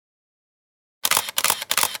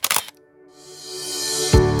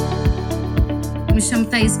me chamo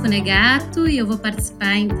Thaís Conegato e eu vou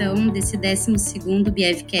participar, então, desse 12º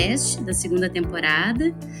BIEVcast, da segunda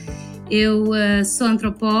temporada. Eu sou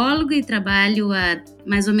antropóloga e trabalho há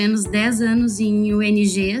mais ou menos 10 anos em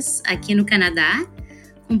ONGs aqui no Canadá,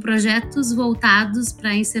 com projetos voltados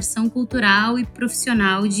para a inserção cultural e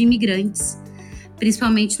profissional de imigrantes,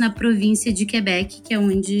 principalmente na província de Quebec, que é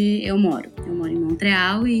onde eu moro. Eu moro em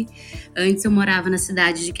Montreal e antes eu morava na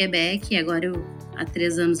cidade de Quebec e agora há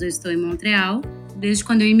 3 anos eu estou em Montreal. Desde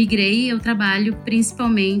quando eu imigrei, eu trabalho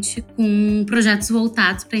principalmente com projetos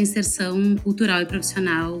voltados para a inserção cultural e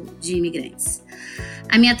profissional de imigrantes.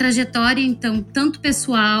 A minha trajetória, então, tanto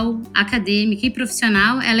pessoal, acadêmica e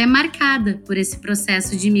profissional, ela é marcada por esse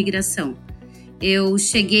processo de imigração. Eu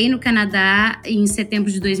cheguei no Canadá em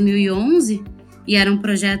setembro de 2011 e era um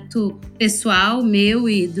projeto pessoal meu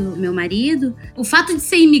e do meu marido. O fato de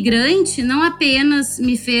ser imigrante não apenas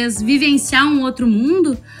me fez vivenciar um outro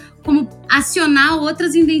mundo, como acionar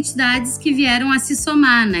outras identidades que vieram a se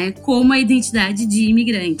somar, né? Como a identidade de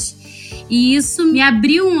imigrante. E isso me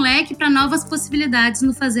abriu um leque para novas possibilidades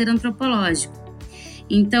no fazer antropológico.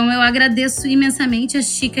 Então eu agradeço imensamente a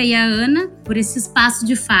Chica e a Ana por esse espaço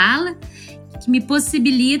de fala que me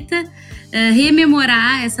possibilita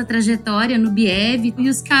rememorar essa trajetória no BIEV e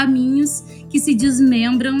os caminhos que se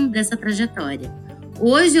desmembram dessa trajetória.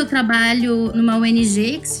 Hoje eu trabalho numa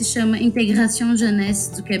ONG que se chama Intégration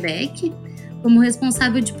Jeunesse do Québec, como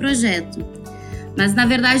responsável de projeto. Mas, na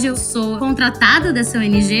verdade, eu sou contratada dessa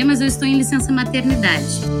ONG, mas eu estou em licença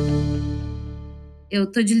maternidade. Eu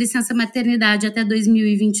estou de licença maternidade até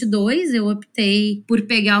 2022. Eu optei por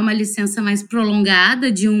pegar uma licença mais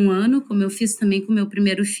prolongada de 1 ano, como eu fiz também com o meu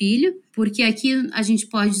primeiro filho, porque aqui a gente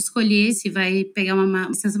pode escolher se vai pegar uma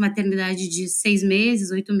licença maternidade de 6 meses,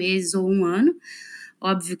 8 meses ou 1 ano.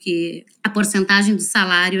 Óbvio que a porcentagem do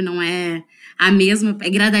salário não é a mesma, é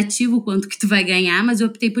gradativo o quanto que tu vai ganhar, mas eu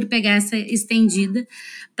optei por pegar essa estendida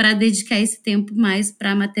para dedicar esse tempo mais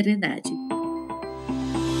para a maternidade.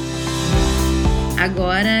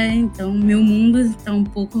 Agora, então, meu mundo está um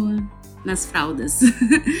pouco nas fraldas.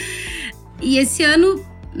 E esse ano,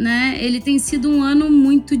 né, ele tem sido um ano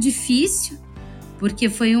muito difícil, porque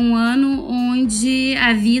foi um ano onde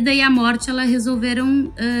a vida e a morte ela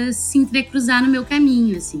resolveram se entrecruzar no meu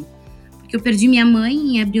caminho, assim. Porque eu perdi minha mãe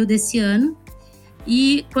em abril desse ano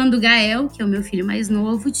e quando o Gael, que é o meu filho mais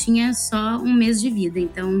novo, tinha só 1 mês de vida.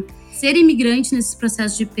 Então, ser imigrante nesse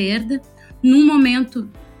processo de perda, num momento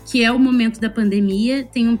que é o momento da pandemia,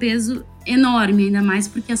 tem um peso enorme, ainda mais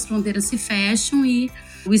porque as fronteiras se fecham e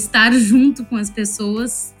o estar junto com as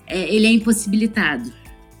pessoas, ele é impossibilitado.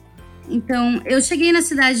 Então, eu cheguei na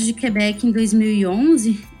cidade de Quebec em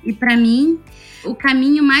 2011 e, para mim, o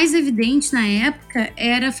caminho mais evidente na época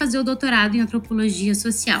era fazer o doutorado em antropologia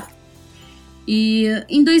social. E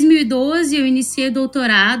em 2012, eu iniciei o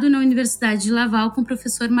doutorado na Universidade de Laval com o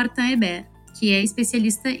professor Martin Hébert, que é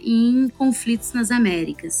especialista em conflitos nas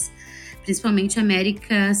Américas, principalmente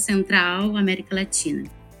América Central, América Latina.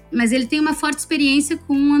 Mas ele tem uma forte experiência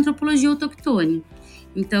com antropologia autoctone.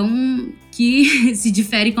 Então, que se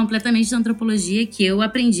difere completamente da antropologia que eu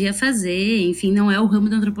aprendi a fazer, enfim, não é o ramo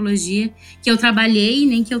da antropologia que eu trabalhei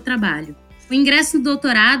nem que eu trabalho. O ingresso no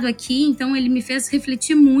doutorado aqui, então, ele me fez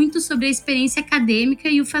refletir muito sobre a experiência acadêmica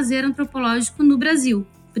e o fazer antropológico no Brasil,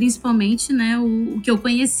 principalmente, né, o que eu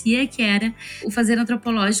conhecia, que era o fazer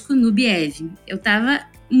antropológico no BIEV. Eu estava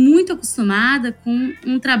muito acostumada com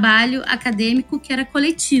um trabalho acadêmico que era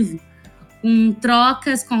coletivo, com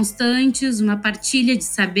trocas constantes, uma partilha de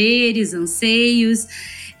saberes, anseios,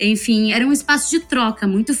 enfim, era um espaço de troca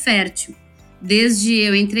muito fértil. Desde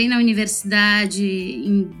eu entrei na universidade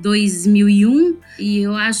em 2001 e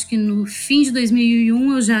eu acho que no fim de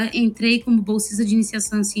 2001 eu já entrei como bolsista de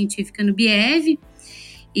iniciação científica no BIEV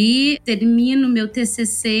e termino meu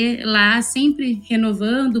TCC lá, sempre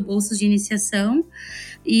renovando bolsas de iniciação.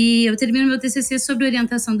 E eu termino meu TCC sobre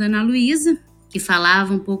orientação da Ana Luísa, que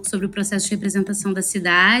falava um pouco sobre o processo de representação da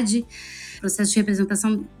cidade, processo de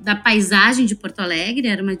representação da paisagem de Porto Alegre.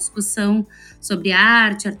 Era uma discussão sobre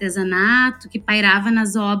arte, artesanato, que pairava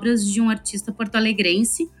nas obras de um artista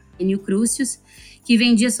porto-alegrense, Enio Crucius, que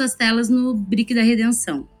vendia suas telas no Brick da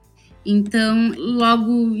Redenção. Então,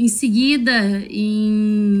 logo em seguida,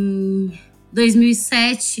 em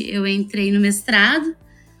 2007, eu entrei no mestrado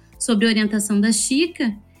sobre orientação da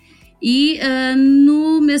Chica. E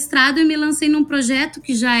no mestrado eu me lancei num projeto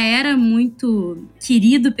que já era muito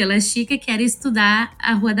querido pela Chica, que era estudar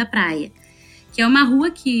a Rua da Praia, que é uma rua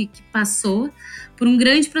que passou por um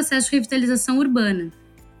grande processo de revitalização urbana.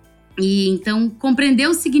 E então compreender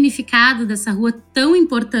o significado dessa rua tão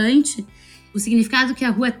importante o significado que a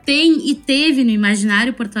rua tem e teve no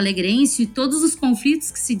imaginário porto-alegrense, e todos os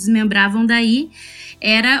conflitos que se desmembravam daí,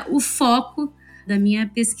 era o foco da minha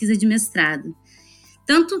pesquisa de mestrado.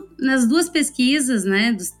 Tanto nas duas pesquisas,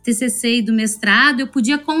 né, do TCC e do mestrado, eu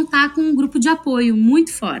podia contar com um grupo de apoio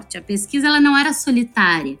muito forte. A pesquisa ela não era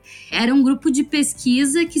solitária, era um grupo de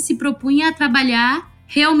pesquisa que se propunha a trabalhar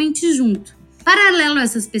realmente junto. Paralelo a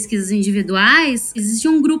essas pesquisas individuais,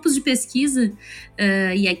 existiam grupos de pesquisa,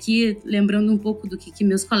 e aqui lembrando um pouco do que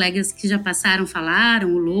meus colegas que já passaram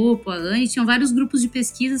falaram, o Lopo, a Anne, tinham vários grupos de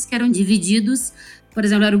pesquisas que eram divididos. Por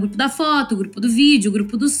exemplo, era o grupo da foto, o grupo do vídeo, o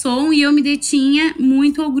grupo do som, e eu me detinha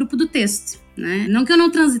muito ao grupo do texto, né? Não que eu não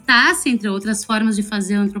transitasse entre outras formas de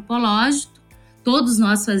fazer antropológico, todos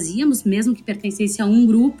nós fazíamos, mesmo que pertencesse a um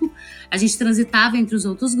grupo, a gente transitava entre os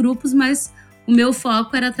outros grupos, mas o meu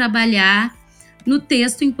foco era trabalhar no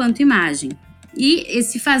texto enquanto imagem. E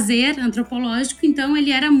esse fazer antropológico, então,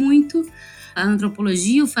 ele era muito... A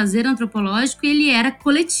antropologia, o fazer antropológico, ele era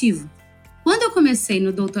coletivo. Quando eu comecei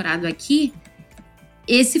no doutorado aqui,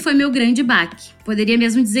 esse foi meu grande baque. Poderia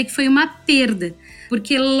mesmo dizer que foi uma perda,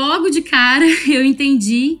 porque logo de cara eu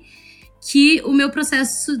entendi que o meu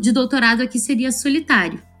processo de doutorado aqui seria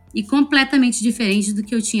solitário e completamente diferente do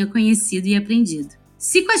que eu tinha conhecido e aprendido.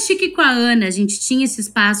 Se com a Chica e com a Ana a gente tinha esse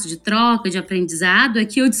espaço de troca, de aprendizado,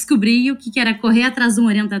 aqui eu descobri o que era correr atrás de um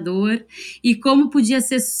orientador e como podia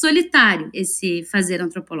ser solitário esse fazer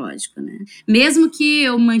antropológico, né? Mesmo que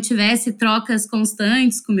eu mantivesse trocas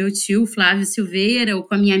constantes com meu tio Flávio Silveira ou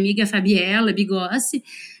com a minha amiga Fabiela Bigossi,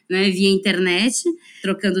 né, via internet,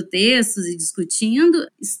 trocando textos e discutindo,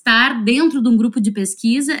 estar dentro de um grupo de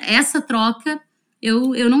pesquisa, essa troca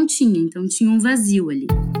eu não tinha, então tinha um vazio ali.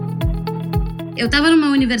 Eu estava numa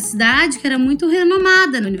universidade que era muito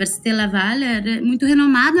renomada, a Université Laval era muito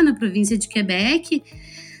renomada na província de Quebec,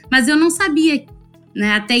 mas eu não sabia,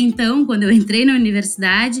 né, até então, quando eu entrei na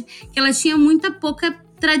universidade, que ela tinha muita pouca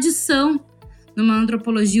tradição numa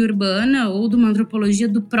antropologia urbana ou de uma antropologia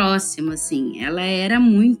do próximo, assim. Ela era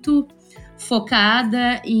muito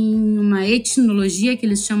focada em uma etnologia, que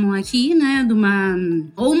eles chamam aqui, né,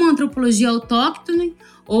 ou uma antropologia autóctone,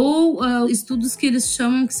 ou estudos que eles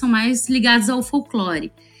chamam que são mais ligados ao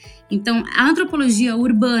folclore. Então, a antropologia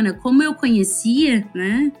urbana, como eu conhecia,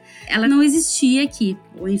 né, ela não existia aqui,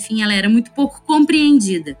 ou enfim, ela era muito pouco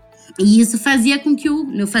compreendida. E isso fazia com que o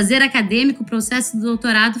meu fazer acadêmico, o processo do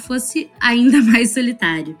doutorado, fosse ainda mais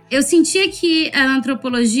solitário. Eu sentia que a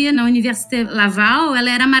antropologia na Université Laval, ela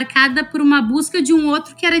era marcada por uma busca de um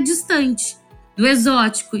outro que era distante, do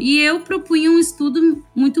exótico. E eu propunha um estudo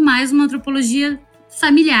muito mais uma antropologia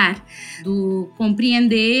familiar, do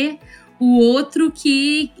compreender o outro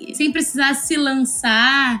que, sem precisar se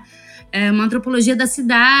lançar, uma antropologia das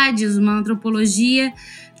cidades, uma antropologia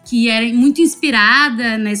que era muito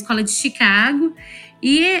inspirada na escola de Chicago,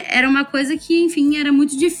 e era uma coisa que, enfim, era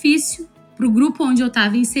muito difícil para o grupo onde eu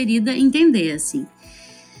estava inserida entender, assim.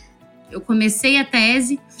 Eu comecei a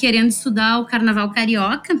tese querendo estudar o Carnaval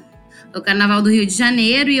Carioca, o Carnaval do Rio de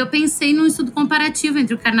Janeiro, e eu pensei num estudo comparativo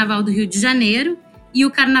entre o Carnaval do Rio de Janeiro e o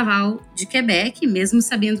Carnaval de Quebec, mesmo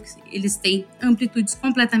sabendo que eles têm amplitudes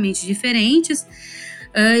completamente diferentes.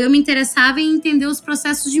 Eu me interessava em entender os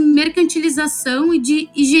processos de mercantilização e de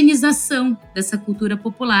higienização dessa cultura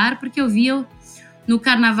popular, porque eu via no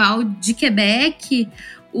Carnaval de Quebec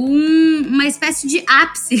uma espécie de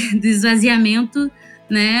ápice do esvaziamento,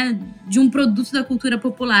 né, de um produto da cultura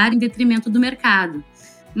popular em detrimento do mercado.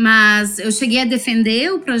 Mas eu cheguei a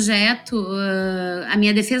defender o projeto, a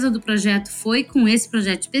minha defesa do projeto foi com esse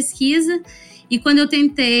projeto de pesquisa, e quando eu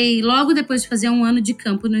tentei, logo depois de fazer um ano de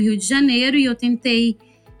campo no Rio de Janeiro, e eu tentei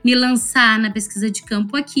me lançar na pesquisa de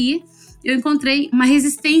campo aqui, eu encontrei uma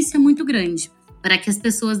resistência muito grande para que as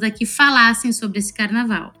pessoas daqui falassem sobre esse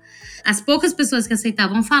carnaval. As poucas pessoas que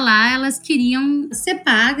aceitavam falar, elas queriam ser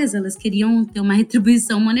pagas, elas queriam ter uma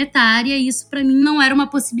retribuição monetária, e isso para mim não era uma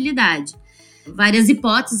possibilidade. Várias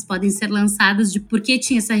hipóteses podem ser lançadas de por que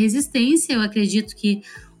tinha essa resistência. Eu acredito que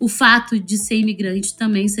o fato de ser imigrante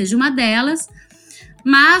também seja uma delas.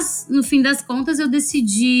 Mas, no fim das contas, eu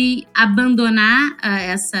decidi abandonar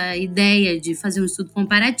essa ideia de fazer um estudo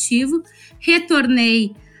comparativo.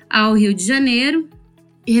 Retornei ao Rio de Janeiro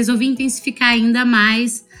e resolvi intensificar ainda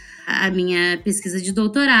mais a minha pesquisa de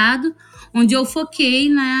doutorado, onde eu foquei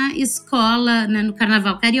na escola, né, no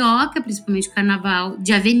Carnaval Carioca, principalmente o Carnaval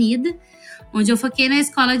de Avenida, onde eu foquei na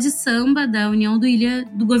escola de samba da União do Ilha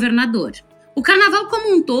do Governador. O carnaval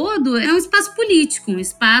como um todo é um espaço político, um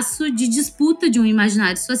espaço de disputa de um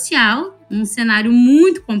imaginário social, um cenário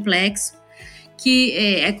muito complexo, que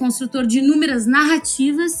é construtor de inúmeras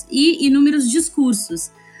narrativas e inúmeros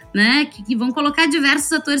discursos. né? Que vão colocar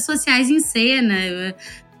diversos atores sociais em cena.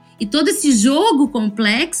 E todo esse jogo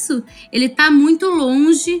complexo, ele está muito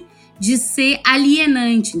longe de ser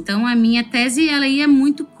alienante. Então, a minha tese, ela ia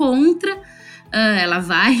muito contra, ela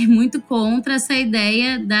vai muito contra essa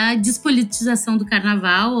ideia da despolitização do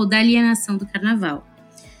carnaval ou da alienação do carnaval.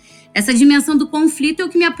 Essa dimensão do conflito é o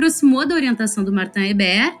que me aproximou da orientação do Martin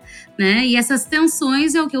Hébert, né? E essas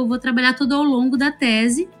tensões é o que eu vou trabalhar todo ao longo da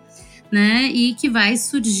tese, né? E que vai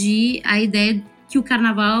surgir a ideia que o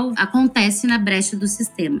carnaval acontece na brecha do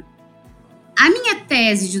sistema. A minha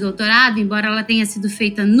tese de doutorado, embora ela tenha sido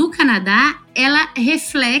feita no Canadá, ela é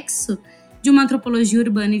reflexo de uma antropologia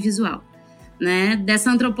urbana e visual, né?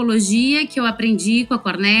 Dessa antropologia que eu aprendi com a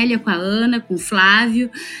Cornélia, com a Ana, com o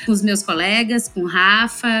Flávio, com os meus colegas, com o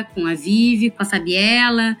Rafa, com a Vivi, com a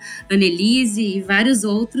Fabiela, Annelise e vários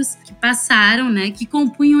outros que passaram, né? Que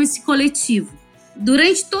compunham esse coletivo.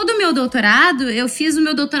 Durante todo o meu doutorado, eu fiz o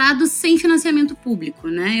meu doutorado sem financiamento público,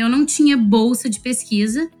 né? Eu não tinha bolsa de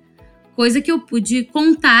pesquisa, coisa que eu pude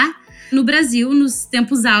contar no Brasil nos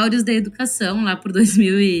tempos áureos da educação, lá por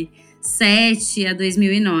 2007 a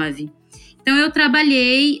 2009. Então, eu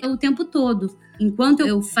trabalhei o tempo todo. Enquanto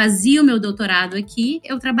eu fazia o meu doutorado aqui,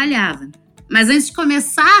 eu trabalhava. Mas antes de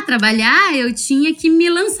começar a trabalhar, eu tinha que me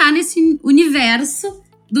lançar nesse universo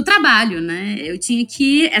do trabalho, né? Eu tinha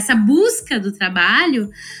que... Essa busca do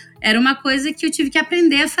trabalho era uma coisa que eu tive que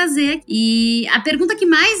aprender a fazer. E a pergunta que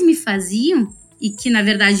mais me faziam, e que, na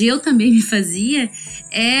verdade, eu também me fazia,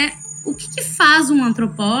 é o que faz um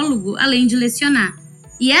antropólogo além de lecionar?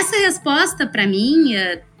 E essa resposta, para mim,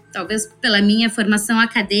 talvez pela minha formação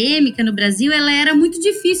acadêmica no Brasil, ela era muito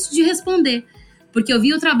difícil de responder, porque eu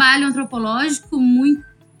via o trabalho antropológico muito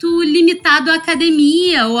limitado à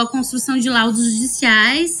academia ou à construção de laudos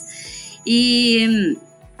judiciais. E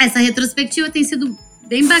essa retrospectiva tem sido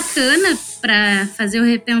bem bacana para fazer eu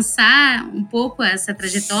repensar um pouco essa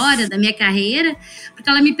trajetória da minha carreira, porque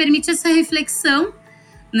ela me permite essa reflexão,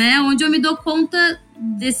 né, onde eu me dou conta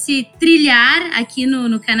desse trilhar aqui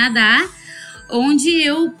no Canadá, onde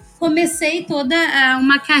eu comecei toda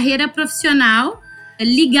uma carreira profissional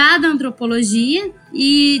ligada à antropologia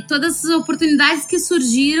e todas as oportunidades que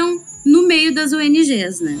surgiram no meio das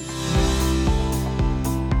ONGs, né?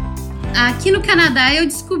 Aqui no Canadá eu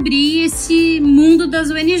descobri esse mundo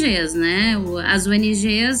das ONGs, né? As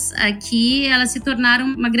ONGs aqui, elas se tornaram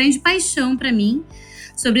uma grande paixão para mim,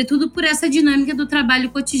 sobretudo por essa dinâmica do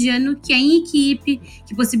trabalho cotidiano que é em equipe,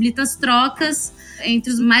 que possibilita as trocas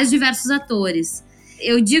entre os mais diversos atores.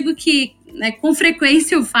 Eu digo que, né, com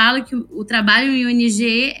frequência eu falo que o trabalho em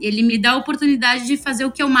ONG, ele me dá a oportunidade de fazer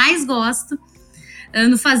o que eu mais gosto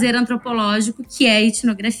no fazer antropológico, que é a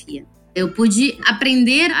etnografia. Eu pude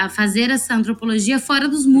aprender a fazer essa antropologia fora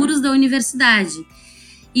dos muros da universidade.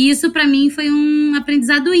 E isso, para mim, foi um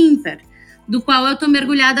aprendizado ímpar, do qual eu estou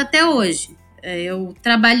mergulhada até hoje. Eu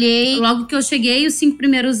trabalhei, logo que eu cheguei, os 5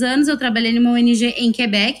 primeiros anos, eu trabalhei numa ONG em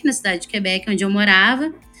Quebec, na cidade de Quebec, onde eu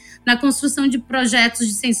morava, na construção de projetos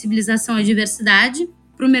de sensibilização à diversidade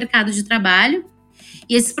para o mercado de trabalho.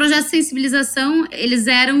 E esses projetos de sensibilização, eles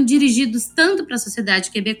eram dirigidos tanto para a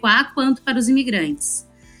sociedade quebecois quanto para os imigrantes.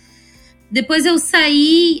 Depois eu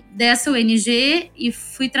saí dessa ONG e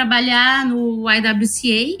fui trabalhar no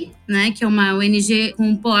YWCA, né, que é uma ONG com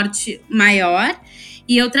um porte maior.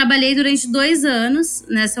 E eu trabalhei durante 2 anos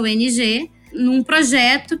nessa ONG, num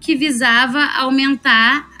projeto que visava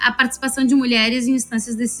aumentar a participação de mulheres em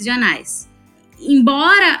instâncias decisionais.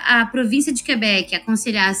 Embora a província de Quebec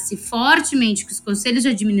aconselhasse fortemente que os conselhos de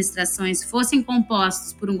administrações fossem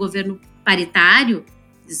compostos por um governo paritário,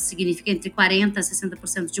 isso significa entre 40% a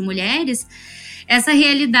 60% de mulheres, essa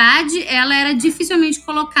realidade ela era dificilmente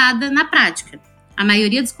colocada na prática. A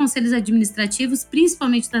maioria dos conselhos administrativos,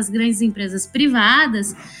 principalmente das grandes empresas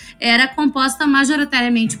privadas, era composta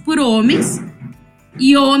majoritariamente por homens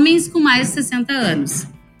e homens com mais de 60 anos.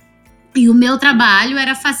 E o meu trabalho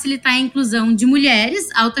era facilitar a inclusão de mulheres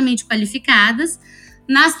altamente qualificadas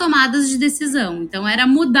nas tomadas de decisão. Então, era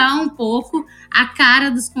mudar um pouco a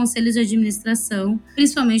cara dos conselhos de administração,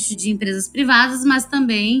 principalmente de empresas privadas, mas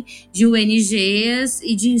também de ONGs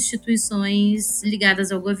e de instituições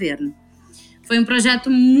ligadas ao governo. Foi um projeto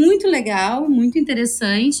muito legal, muito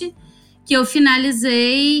interessante, que eu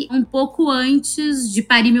finalizei um pouco antes de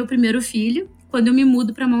parir meu primeiro filho, quando eu me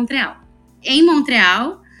mudo para Montreal. Em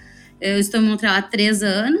Montreal, eu estou em Montreal há 3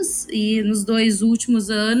 anos e nos 2 últimos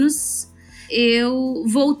anos eu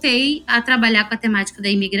voltei a trabalhar com a temática da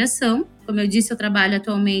imigração. Como eu disse, eu trabalho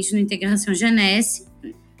atualmente no Integração Jeunesse,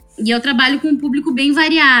 E eu trabalho com um público bem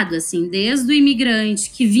variado, assim, desde o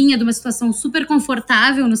imigrante que vinha de uma situação super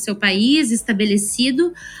confortável no seu país,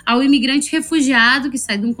 estabelecido, ao imigrante refugiado que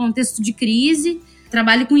sai de um contexto de crise.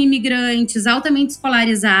 Trabalho com imigrantes altamente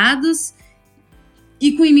escolarizados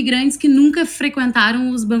e com imigrantes que nunca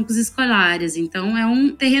frequentaram os bancos escolares. Então, é um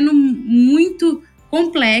terreno muito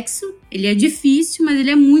complexo, ele é difícil, mas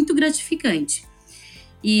ele é muito gratificante.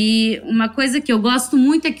 E uma coisa que eu gosto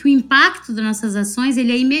muito é que o impacto das nossas ações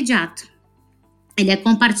ele é imediato. Ele é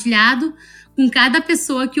compartilhado com cada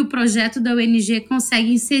pessoa que o projeto da ONG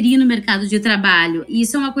consegue inserir no mercado de trabalho. E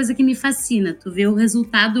isso é uma coisa que me fascina, tu vê o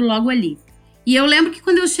resultado logo ali. E eu lembro que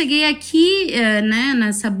quando eu cheguei aqui,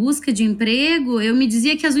 nessa busca de emprego, eu me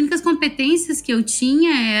dizia que as únicas competências que eu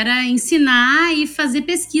tinha era ensinar e fazer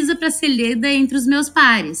pesquisa para ser lida entre os meus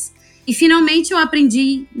pares. E finalmente eu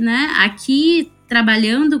aprendi, aqui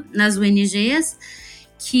trabalhando nas ONGs,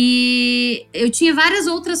 que eu tinha várias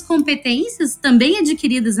outras competências também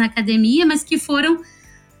adquiridas na academia, mas que foram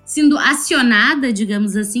sendo acionadas,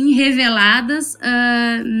 digamos assim, reveladas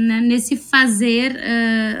nesse fazer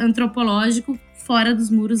antropológico fora dos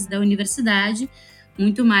muros da universidade,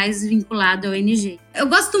 muito mais vinculado à ONG. Eu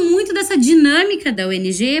gosto muito dessa dinâmica da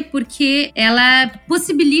ONG porque ela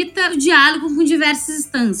possibilita o diálogo com diversas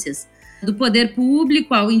instâncias, do poder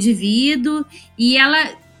público ao indivíduo, e ela,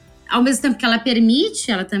 ao mesmo tempo que ela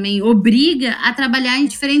permite, ela também obriga a trabalhar em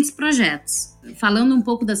diferentes projetos. Falando um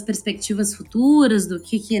pouco das perspectivas futuras, do o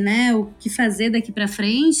que fazer daqui para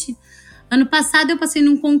frente. Ano passado eu passei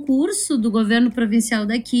num concurso do governo provincial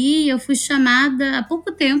daqui e eu fui chamada há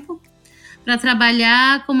pouco tempo para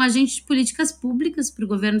trabalhar como agente de políticas públicas para o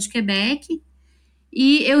governo de Quebec,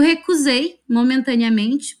 e eu recusei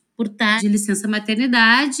momentaneamente por estar de licença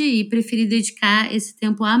maternidade e preferi dedicar esse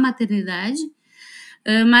tempo à maternidade.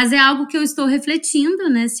 Mas é algo que eu estou refletindo,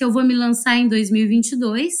 se eu vou me lançar em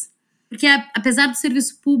 2022, porque apesar do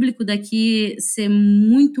serviço público daqui ser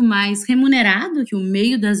muito mais remunerado que o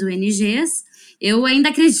meio das ONGs, eu ainda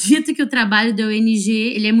acredito que o trabalho da ONG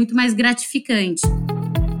ele é muito mais gratificante.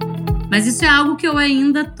 Mas isso é algo que eu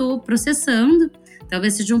ainda estou processando.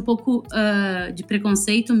 Talvez seja um pouco de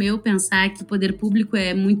preconceito meu pensar que o poder público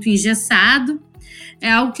é muito engessado.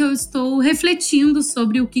 É algo que eu estou refletindo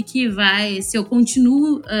sobre o que vai, se eu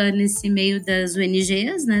continuo nesse meio das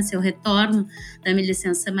ONGs, se eu retorno da minha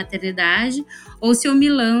licença maternidade, ou se eu me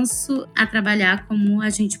lanço a trabalhar como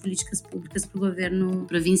agente de políticas públicas para o governo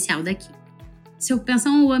provincial daqui. Se eu pensar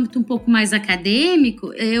no âmbito um pouco mais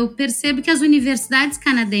acadêmico, eu percebo que as universidades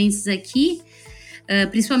canadenses aqui,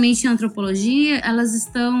 principalmente em antropologia, elas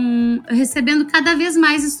estão recebendo cada vez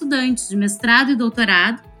mais estudantes de mestrado e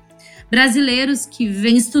doutorado, brasileiros que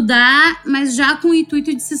vêm estudar, mas já com o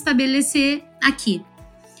intuito de se estabelecer aqui.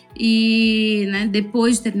 E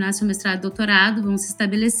depois de terminar seu mestrado e doutorado, vão se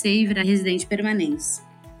estabelecer e virar residentes permanentes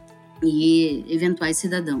e eventuais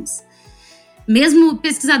cidadãos. Mesmo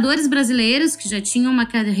pesquisadores brasileiros que já tinham uma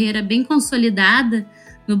carreira bem consolidada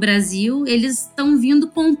no Brasil, eles estão vindo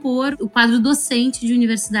compor o quadro docente de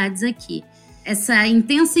universidades aqui. Essa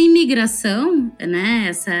intensa imigração,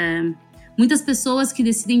 muitas pessoas que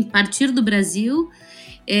decidem partir do Brasil,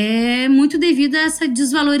 é muito devido a essa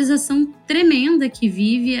desvalorização tremenda que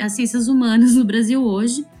vive as ciências humanas no Brasil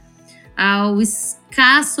hoje, ao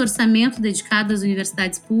escasso orçamento dedicado às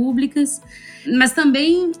universidades públicas, mas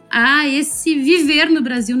também a esse viver no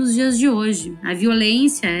Brasil nos dias de hoje, a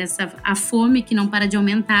violência, a fome que não para de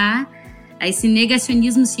aumentar, a esse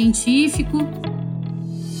negacionismo científico.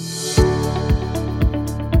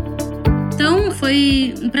 Então,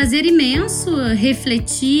 foi um prazer imenso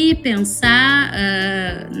refletir, pensar,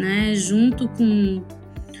 junto com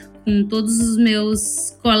todos os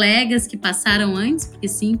meus colegas que passaram antes, porque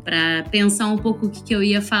sim, para pensar um pouco o que eu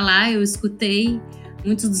ia falar, eu escutei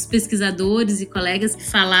muitos dos pesquisadores e colegas que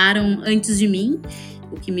falaram antes de mim,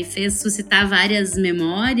 o que me fez suscitar várias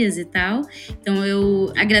memórias e tal. Então,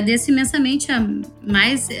 eu agradeço imensamente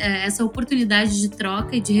essa oportunidade de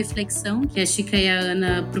troca e de reflexão que a Chica e a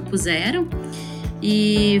Ana propuseram.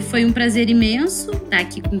 E foi um prazer imenso estar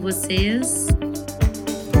aqui com vocês.